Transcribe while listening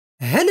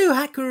Hello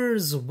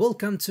hackers!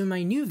 Welcome to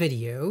my new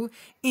video.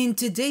 In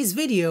today's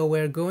video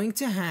we're going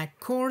to hack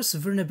CORS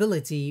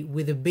vulnerability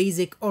with a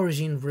basic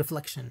origin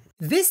reflection.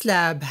 This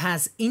lab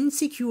has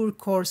insecure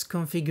CORS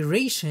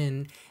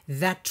configuration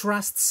that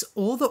trusts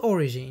all the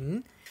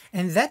origin,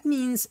 and that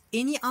means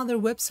any other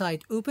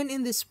website open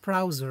in this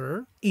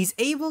browser is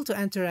able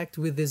to interact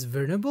with this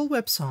vulnerable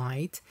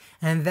website,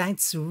 and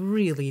that's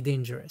really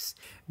dangerous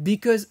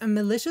because a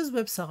malicious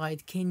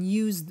website can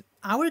use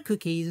our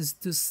cookies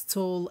to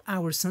steal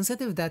our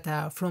sensitive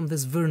data from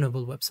this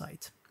vulnerable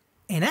website.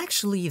 And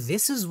actually,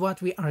 this is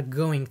what we are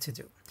going to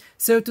do.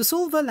 So to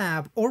solve the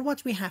lab, or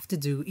what we have to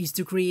do is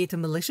to create a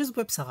malicious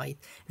website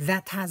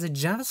that has a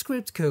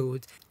JavaScript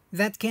code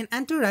that can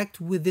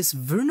interact with this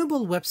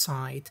vulnerable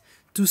website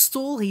to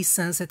steal his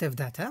sensitive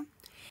data,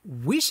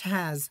 which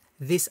has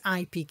this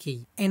IP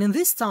key. And in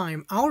this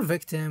time, our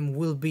victim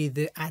will be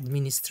the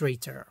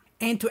administrator.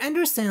 And to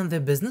understand the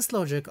business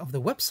logic of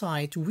the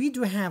website, we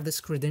do have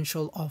this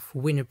credential of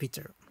Winner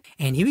Peter.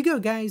 And here we go,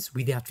 guys.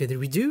 Without further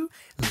ado,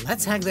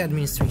 let's hack the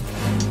administrator.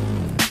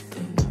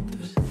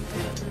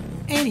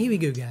 And here we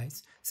go,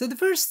 guys. So the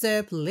first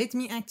step, let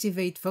me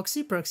activate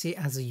Foxy Proxy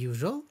as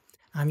usual.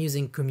 I'm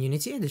using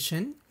Community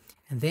Edition.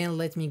 And then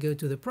let me go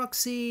to the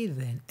proxy,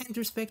 then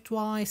introspect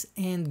twice,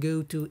 and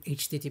go to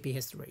HTTP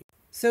history.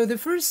 So the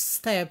first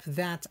step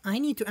that I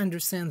need to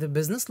understand the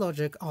business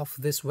logic of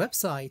this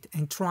website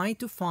and try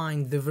to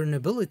find the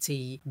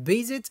vulnerability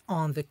based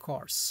on the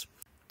CORS.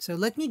 So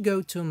let me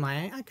go to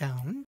my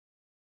account.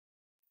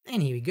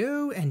 And here we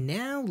go. And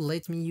now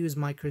let me use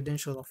my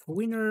credential of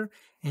winner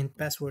and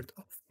password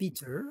of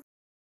Peter.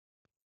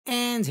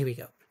 And here we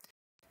go.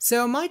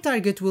 So my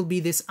target will be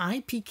this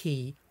IP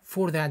key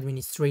for the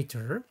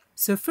administrator.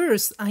 So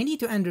first, I need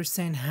to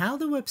understand how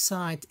the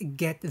website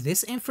get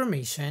this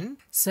information.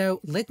 So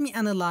let me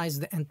analyze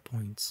the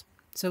endpoints.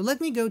 So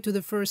let me go to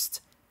the first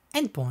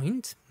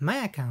endpoint, my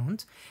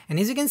account. And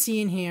as you can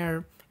see in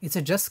here, it's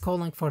a just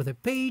calling for the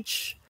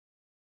page.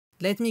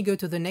 Let me go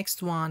to the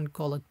next one,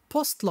 call it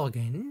post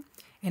login.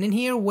 And in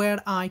here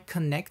where I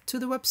connect to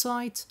the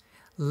website,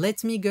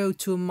 let me go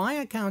to my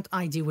account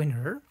ID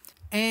winner.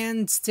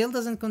 And still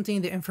doesn't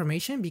contain the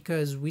information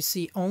because we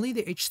see only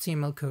the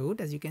HTML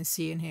code, as you can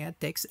see in here,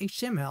 text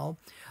HTML,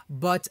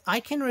 but I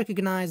can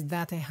recognize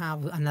that I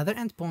have another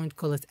endpoint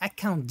called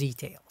account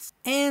details.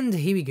 And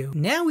here we go.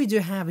 Now we do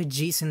have a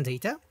JSON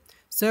data.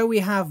 So we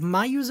have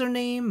my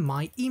username,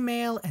 my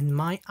email, and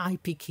my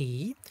IP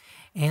key.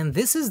 And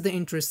this is the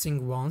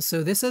interesting one.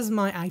 So this is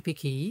my IP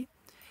key.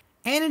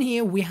 And in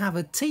here we have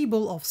a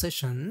table of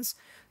sessions.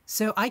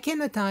 So I can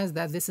notice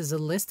that this is a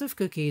list of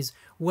cookies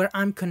where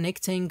I'm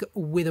connecting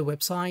with a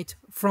website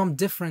from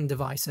different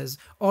devices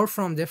or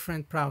from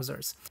different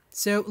browsers.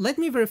 So let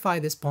me verify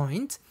this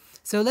point.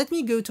 So let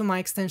me go to my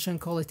extension,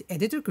 call it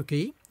editor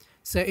cookie.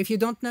 So if you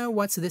don't know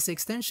what's this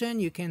extension,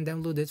 you can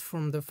download it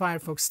from the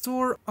Firefox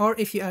store, or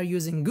if you are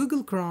using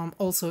Google Chrome,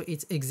 also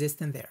it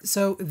exists in there.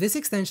 So this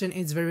extension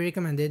is very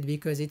recommended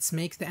because it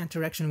makes the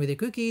interaction with the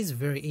cookies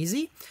very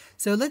easy.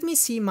 So let me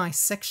see my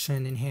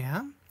section in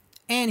here.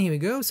 And here we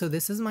go. So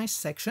this is my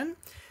section.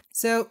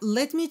 So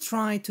let me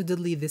try to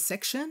delete this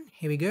section.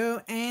 Here we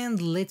go.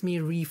 And let me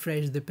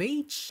refresh the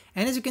page.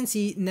 And as you can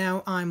see,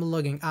 now I'm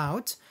logging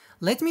out.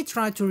 Let me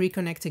try to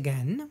reconnect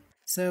again.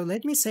 So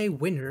let me say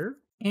winner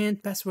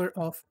and password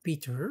of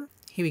Peter.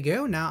 Here we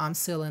go. Now I'm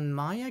still in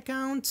my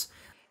account.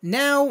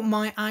 Now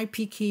my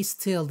IP key is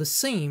still the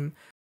same,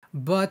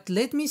 but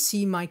let me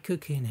see my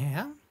cookie in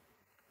here.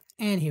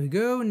 And here we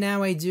go.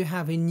 Now I do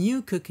have a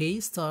new cookie,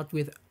 start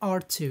with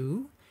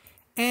R2.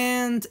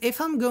 And if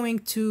I'm going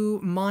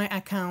to my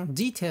account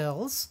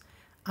details,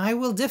 I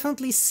will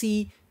definitely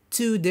see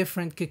two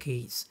different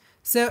cookies.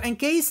 So in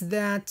case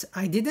that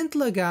I didn't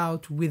log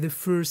out with the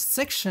first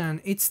section,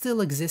 it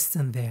still exists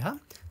in there.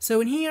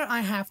 So in here,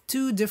 I have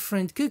two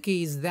different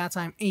cookies that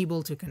I'm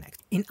able to connect.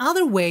 In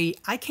other way,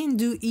 I can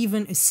do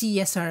even a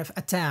CSRF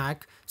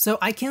attack. So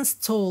I can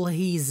steal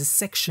his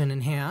section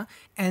in here,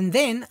 and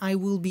then I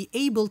will be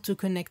able to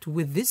connect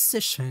with this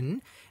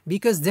session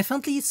because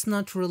definitely it's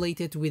not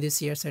related with the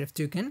CSRF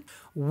token,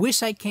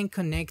 which I can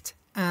connect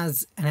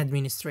as an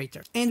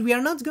administrator. And we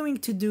are not going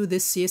to do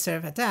this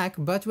CSRF attack,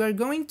 but we are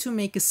going to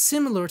make a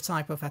similar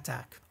type of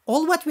attack.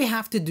 All what we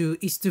have to do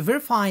is to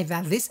verify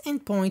that this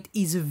endpoint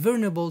is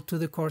vulnerable to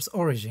the CORS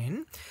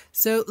origin.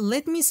 So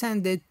let me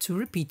send it to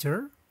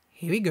repeater.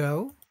 Here we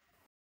go.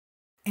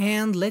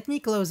 And let me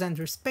close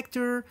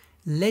introspector.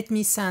 Let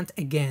me send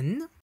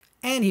again.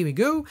 And here we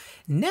go.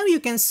 Now you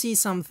can see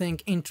something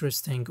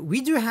interesting.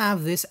 We do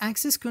have this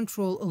access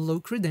control allow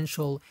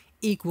credential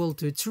equal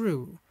to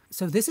true.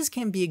 So this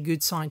can be a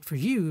good sign for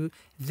you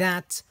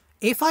that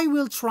if I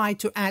will try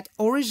to add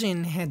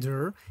origin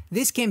header,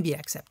 this can be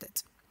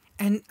accepted.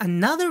 And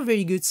another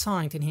very good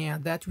sign in here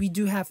that we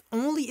do have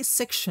only a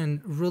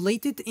section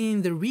related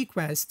in the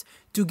request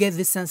to get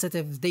the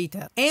sensitive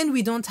data. And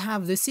we don't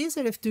have the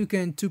CSRF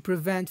token to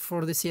prevent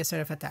for the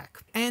CSRF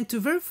attack. And to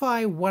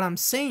verify what I'm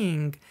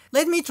saying,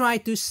 let me try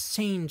to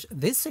change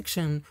this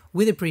section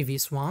with the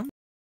previous one.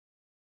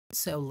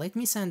 So let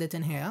me send it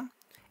in here.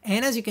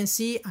 And as you can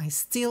see, I'm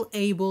still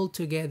able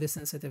to get the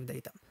sensitive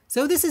data.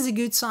 So this is a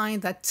good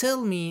sign that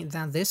tell me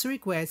that this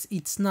request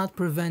it's not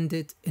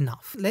prevented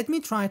enough. Let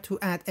me try to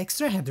add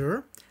extra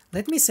header.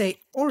 Let me say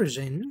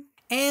origin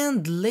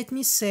and let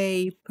me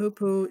say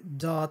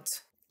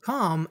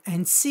popo.com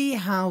and see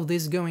how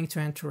this is going to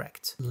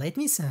interact. Let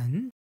me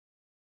send.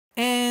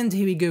 And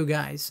here we go,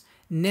 guys.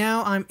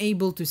 Now I'm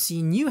able to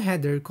see new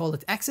header, call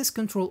it access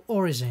control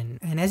origin.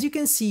 And as you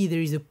can see, there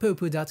is a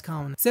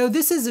popo.com. So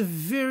this is a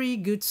very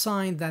good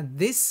sign that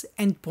this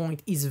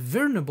endpoint is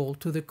vulnerable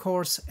to the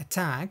CORS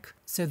attack.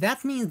 So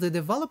that means the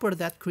developer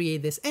that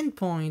created this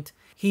endpoint,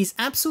 he's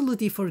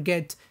absolutely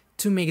forget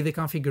to make the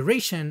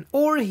configuration,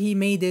 or he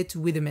made it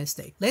with a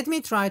mistake. Let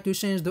me try to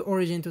change the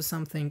origin to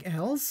something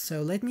else.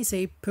 So let me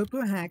say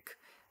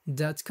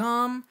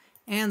popohack.com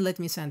and let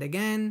me send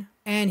again.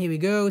 And here we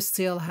go,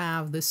 still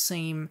have the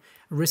same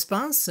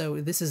response.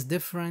 So this is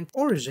different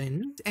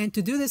origin. And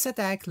to do this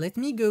attack, let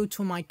me go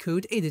to my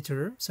code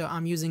editor. So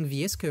I'm using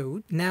VS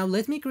Code. Now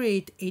let me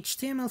create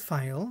HTML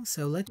file.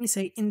 So let me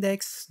say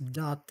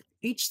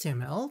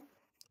index.html.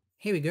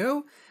 Here we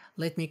go.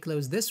 Let me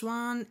close this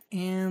one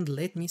and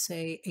let me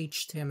say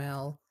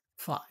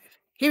HTML5.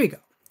 Here we go.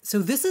 So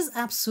this is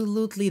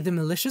absolutely the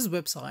malicious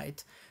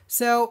website.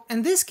 So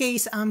in this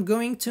case, I'm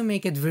going to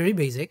make it very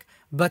basic,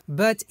 but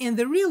in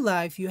the real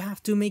life, you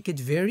have to make it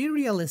very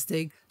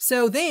realistic.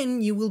 So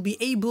then you will be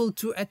able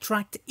to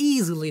attract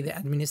easily the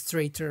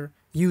administrator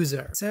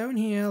user. So in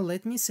here,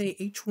 let me say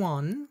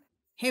H1.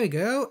 Here we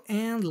go.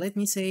 And let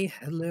me say,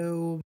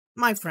 hello,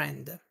 my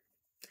friend.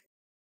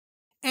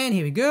 And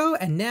here we go.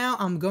 And now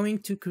I'm going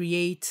to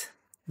create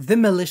the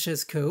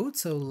malicious code.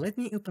 So let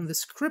me open the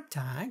script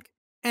tag.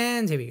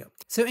 And here we go.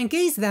 So in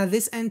case that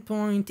this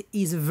endpoint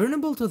is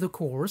vulnerable to the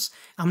CORS,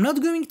 I'm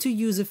not going to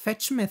use a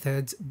fetch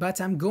method,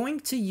 but I'm going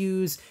to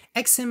use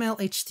XML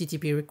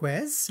HTTP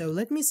request. So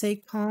let me say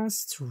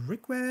const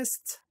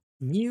request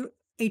new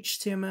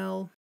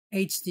HTML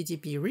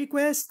HTTP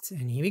request,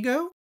 and here we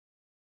go.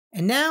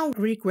 And now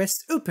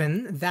request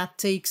open, that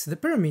takes the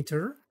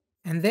parameter.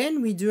 And then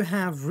we do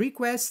have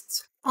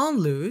request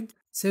onload.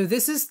 So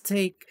this is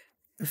take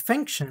a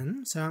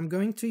function. So I'm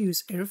going to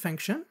use arrow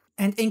function.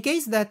 And in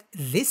case that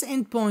this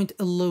endpoint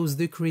allows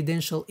the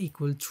credential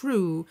equal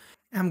true,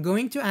 I'm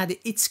going to add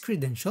its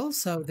credential.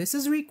 So this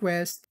is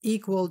request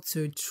equal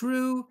to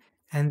true.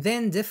 And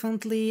then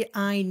definitely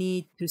I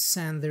need to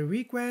send the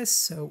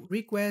request. So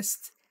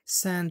request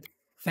send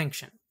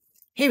function.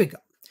 Here we go.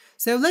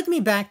 So let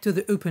me back to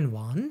the open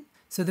one.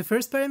 So the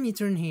first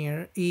parameter in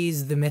here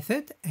is the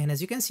method. And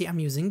as you can see, I'm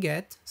using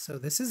get. So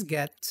this is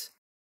get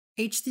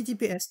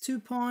https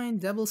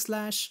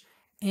 //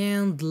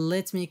 and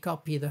let me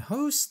copy the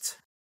host.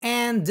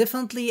 And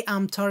definitely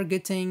I'm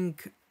targeting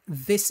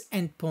this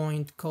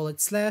endpoint, call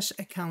it /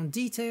 account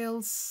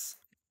details.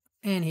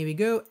 And here we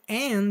go.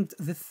 And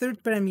the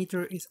third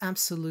parameter is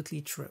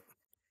absolutely true.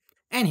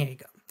 And here you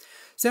go.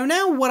 So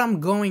now what I'm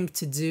going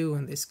to do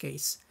in this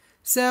case.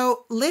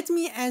 So let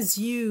me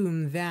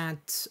assume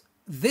that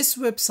this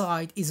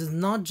website is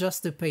not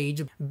just a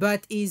page,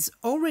 but is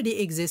already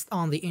exists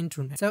on the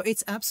internet. So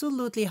it's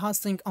absolutely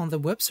hosting on the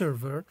web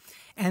server.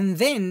 And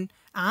then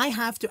I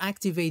have to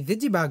activate the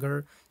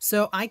debugger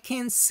so I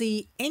can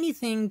see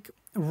anything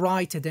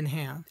right in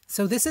hand.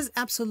 So this is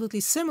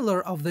absolutely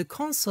similar of the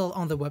console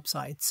on the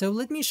website. So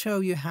let me show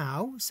you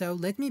how. So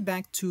let me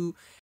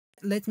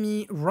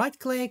right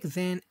click,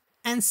 then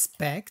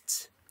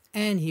inspect.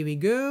 And here we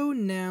go.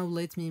 Now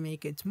let me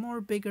make it more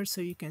bigger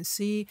so you can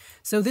see.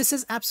 So this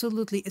is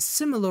absolutely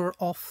similar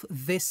of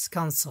this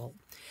console.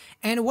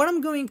 And what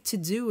I'm going to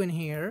do in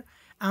here,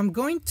 I'm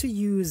going to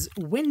use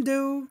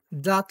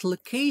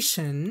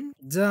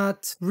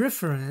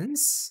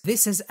window.location.reference.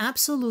 This is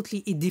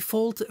absolutely a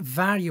default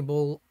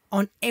variable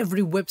on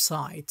every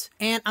website.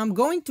 And I'm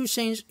going to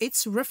change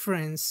its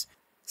reference.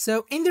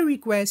 So in the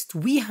request,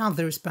 we have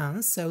the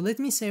response. So let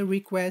me say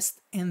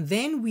request, and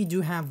then we do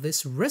have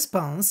this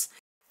response.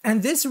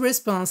 And this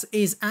response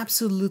is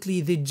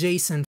absolutely the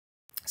JSON.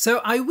 So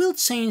I will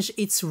change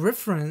its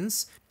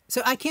reference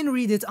so I can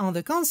read it on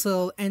the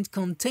console and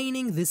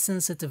containing the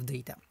sensitive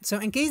data. So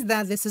in case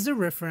that this is a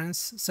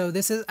reference, so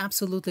this is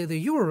absolutely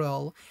the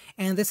URL,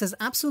 and this is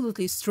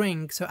absolutely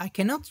string, so I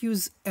cannot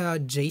use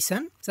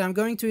JSON. So I'm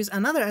going to use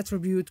another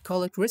attribute,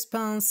 call it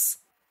response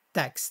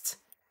text.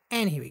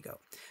 And here we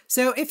go.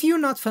 So if you're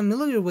not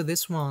familiar with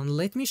this one,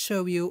 let me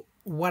show you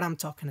what I'm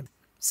talking about.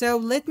 So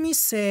let me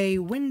say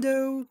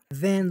window,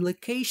 then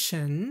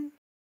location,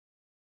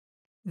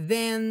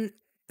 then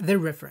the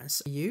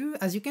reference.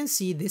 As you can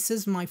see, this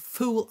is my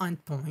full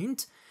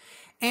endpoint.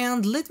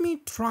 And let me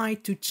try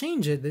to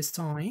change it this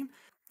time.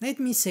 Let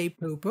me say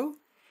popo.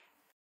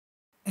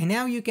 And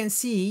now you can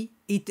see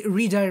it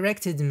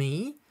redirected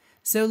me.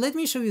 So let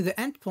me show you the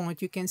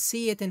endpoint. You can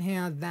see it in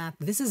here that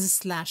this is a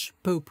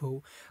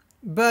 /popo.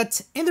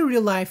 But in the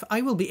real life,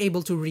 I will be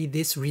able to read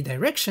this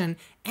redirection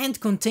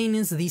and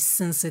contains this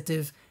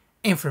sensitive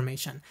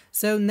information.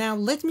 So now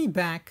let me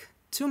back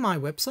to my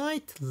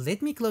website,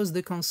 let me close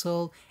the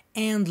console,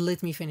 and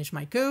let me finish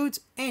my code,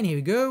 and here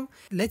we go.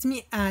 Let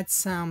me add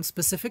some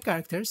specific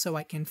characters so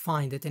I can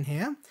find it in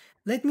here.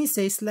 Let me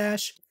say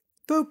slash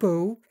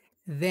popo,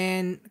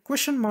 then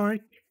question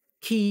mark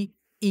key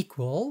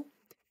equal,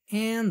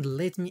 and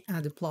let me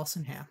add a plus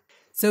in here.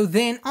 So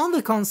then on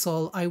the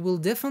console, I will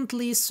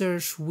definitely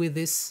search with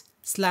this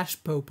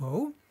slash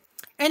popo.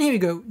 And here we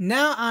go.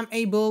 Now I'm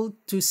able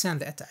to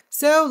send the attack.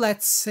 So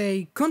let's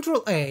say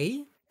Control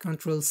A,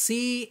 Control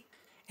C,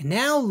 and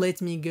now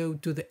let me go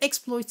to the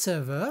exploit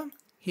server.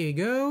 Here we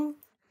go.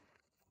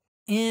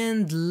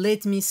 And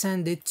let me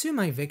send it to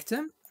my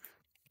victim.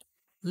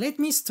 Let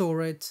me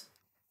store it.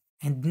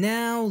 And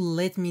now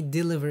let me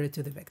deliver it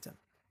to the victim.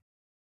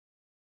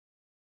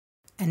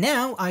 And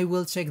now I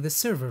will check the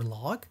server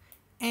log.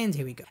 And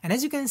here we go. And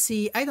as you can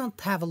see, I don't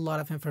have a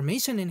lot of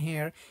information in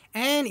here,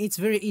 and it's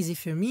very easy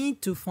for me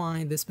to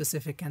find the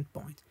specific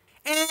endpoint.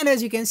 And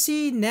as you can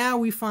see, now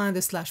we find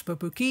the slash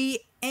popo key,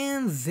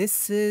 and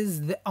this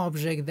is the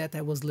object that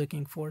I was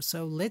looking for.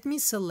 So let me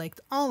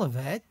select all of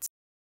it.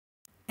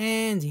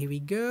 And here we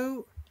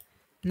go.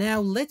 Now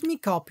let me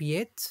copy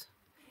it.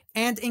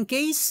 And in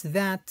case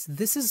that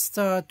this is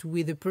start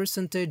with a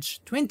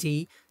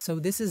 %20, so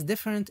this is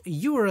different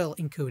URL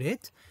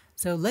encoded.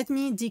 So let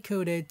me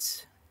decode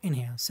it in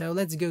here. So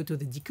let's go to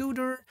the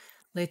decoder,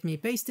 let me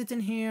paste it in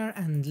here,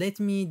 and let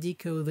me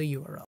decode the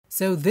URL.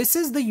 So this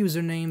is the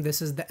username,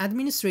 this is the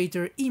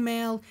administrator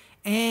email,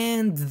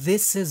 and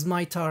this is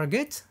my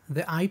target,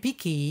 the IP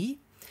key,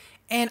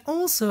 and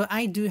also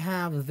I do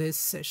have this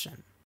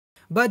session.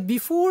 But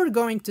before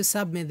going to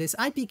submit this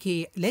IP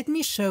key, let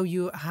me show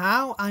you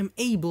how I'm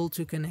able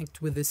to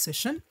connect with this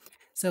session.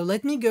 So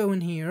let me go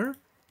in here,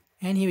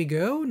 and here we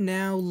go.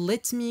 Now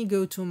let me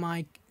go to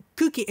my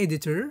cookie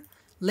editor.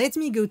 Let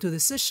me go to the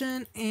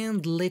session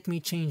and let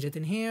me change it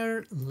in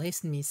here.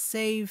 Let me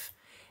save.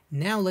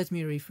 Now let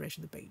me refresh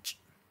the page.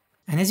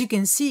 And as you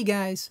can see,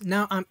 guys,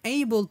 now I'm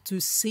able to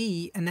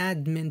see an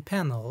admin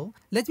panel.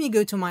 Let me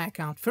go to my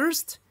account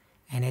first.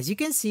 And as you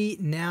can see,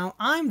 now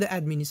I'm the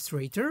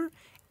administrator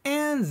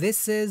and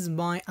this is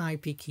my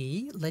IP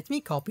key. Let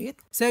me copy it.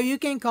 So you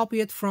can copy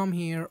it from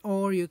here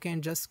or you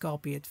can just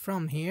copy it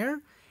from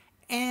here.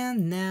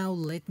 And now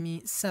let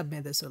me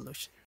submit the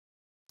solution.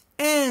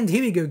 And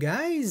here we go,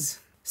 guys.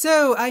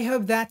 So I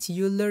hope that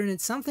you learned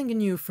something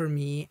new for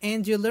me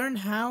and you learn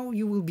how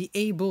you will be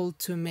able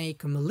to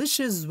make a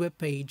malicious web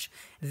page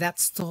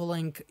that's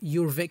stealing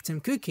your victim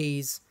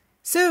cookies.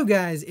 So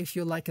guys, if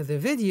you liked the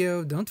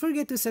video, don't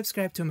forget to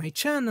subscribe to my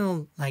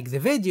channel, like the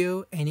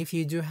video, and if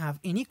you do have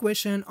any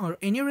question or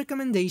any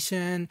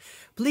recommendation,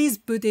 please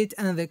put it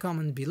in the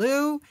comment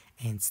below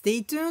and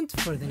stay tuned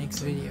for the next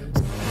videos.